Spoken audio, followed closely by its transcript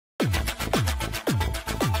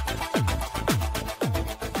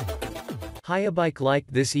Haibike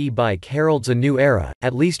LYKE This e-bike heralds a new era,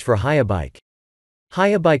 at least for Haibike.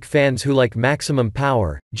 Haibike fans who like maximum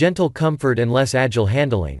power, gentle comfort and less agile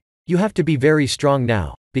handling, you have to be very strong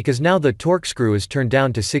now, because now the torque screw is turned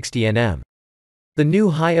down to 60 Nm. The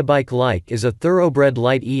new Haibike LYKE is a thoroughbred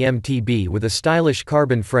light eMTB with a stylish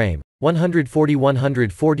carbon frame,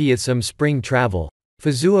 140/140 spring travel,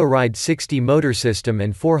 Fazua Ride 60 motor system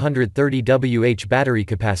and 430 Wh battery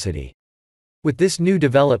capacity. With this new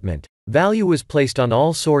development, value was placed on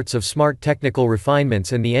all sorts of smart technical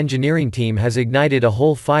refinements and the engineering team has ignited a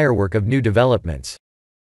whole firework of new developments.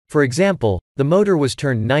 For example, the motor was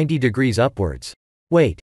turned 90 degrees upwards.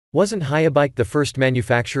 Wait, wasn't Haibike the first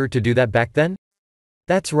manufacturer to do that back then?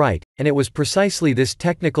 That's right, and it was precisely this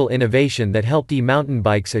technical innovation that helped e-mountain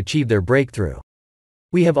bikes achieve their breakthrough.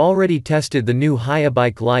 We have already tested the new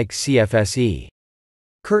Haibike LYKE CF SE.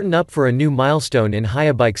 Curtain up for a new milestone in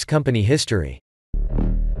Haibike's company history.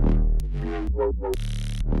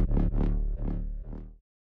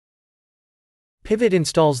 Pivot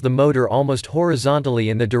installs the motor almost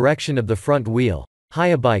horizontally in the direction of the front wheel.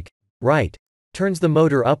 Haibike, right, turns the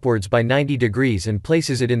motor upwards by 90 degrees and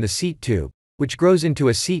places it in the seat tube, which grows into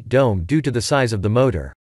a seat dome due to the size of the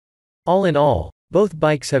motor. All in all, both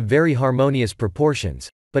bikes have very harmonious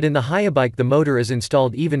proportions, but in the Haibike the motor is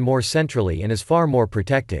installed even more centrally and is far more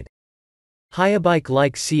protected. Haibike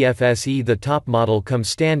LYKE CF SE. The top model comes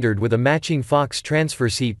standard with a matching Fox transfer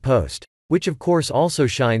seat post, which of course also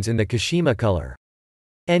shines in the Kashima color.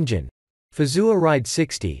 Engine: Fazua Ride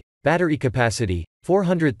 60, battery capacity,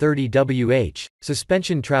 430 Wh,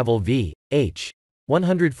 suspension travel V/H,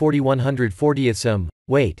 140/140 Sm,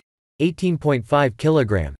 weight, 18.5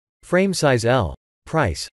 kg, frame size L,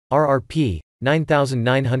 price, RRP,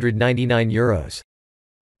 €9,999.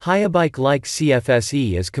 Haibike LYKE CF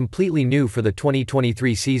SE is completely new for the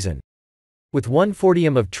 2023 season. With 140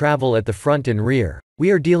 М of travel at the front and rear,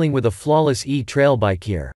 we are dealing with a flawless e-trail bike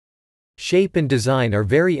here. Shape and design are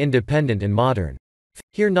very independent and modern.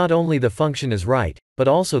 Here not only the function is right, but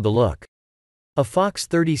also the look. A Fox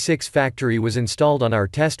 36 factory was installed on our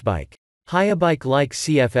test bike, Haibike LYKE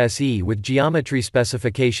CF SE, with geometry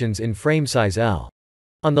specifications in frame size L.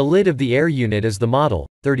 On the lid of the air unit is the model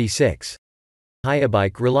 36.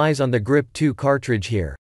 Haibike relies on the Grip 2 cartridge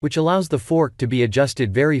here, which allows the fork to be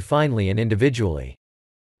adjusted very finely and individually.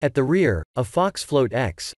 At the rear, a Fox Float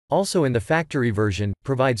X, also in the factory version,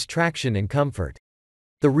 provides traction and comfort.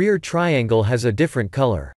 The rear triangle has a different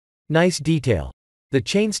color. Nice detail. The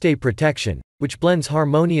chainstay protection, which blends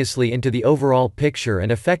harmoniously into the overall picture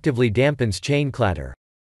and effectively dampens chain clatter.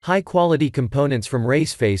 High-quality components from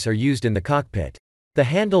Raceface are used in the cockpit. The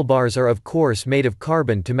handlebars are of course made of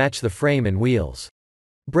carbon to match the frame and wheels.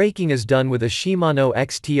 Braking is done with a Shimano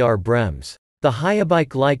XTR Brems. The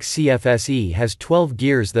Haibike LYKE CF SE has 12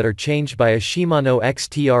 gears that are changed by a Shimano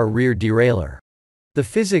XTR rear derailleur. The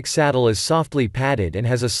Physics saddle is softly padded and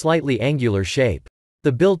has a slightly angular shape.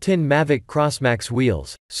 The built-in Mavic Crossmax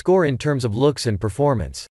wheels score in terms of looks and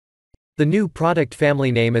performance. The new product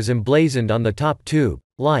family name is emblazoned on the top tube,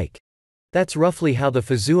 LYKE. That's roughly how the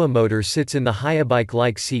Fazua motor sits in the Haibike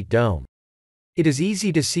LYKE seat dome. It is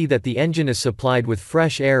easy to see that the engine is supplied with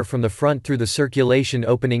fresh air from the front through the circulation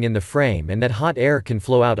opening in the frame and that hot air can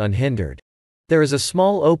flow out unhindered. There is a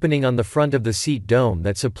small opening on the front of the seat dome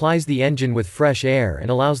that supplies the engine with fresh air and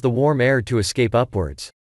allows the warm air to escape upwards.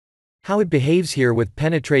 How it behaves here with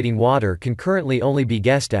penetrating water can currently only be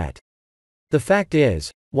guessed at. The fact is,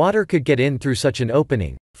 water could get in through such an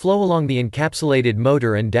opening, flow along the encapsulated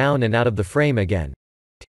motor and down and out of the frame again.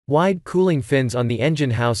 Wide cooling fins on the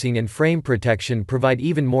engine housing and frame protection provide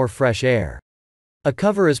even more fresh air. A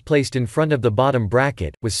cover is placed in front of the bottom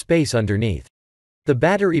bracket, with space underneath. The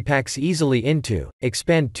battery packs easily into,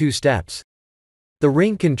 expand 2 steps. The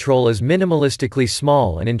ring control is minimalistically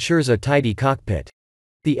small and ensures a tidy cockpit.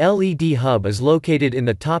 The LED hub is located in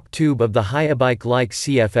the top tube of the Haibike LYKE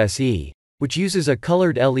CF SE, which uses a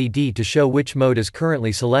colored LED to show which mode is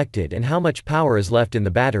currently selected and how much power is left in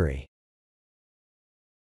the battery.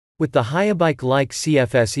 With the Haibike LYKE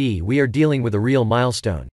CF SE we are dealing with a real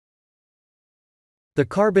milestone. The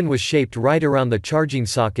carbon was shaped right around the charging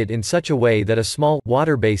socket in such a way that a small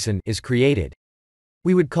water basin is created.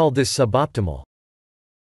 We would call this suboptimal.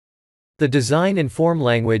 The design and form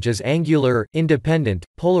language is angular, independent,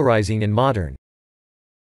 polarizing and modern.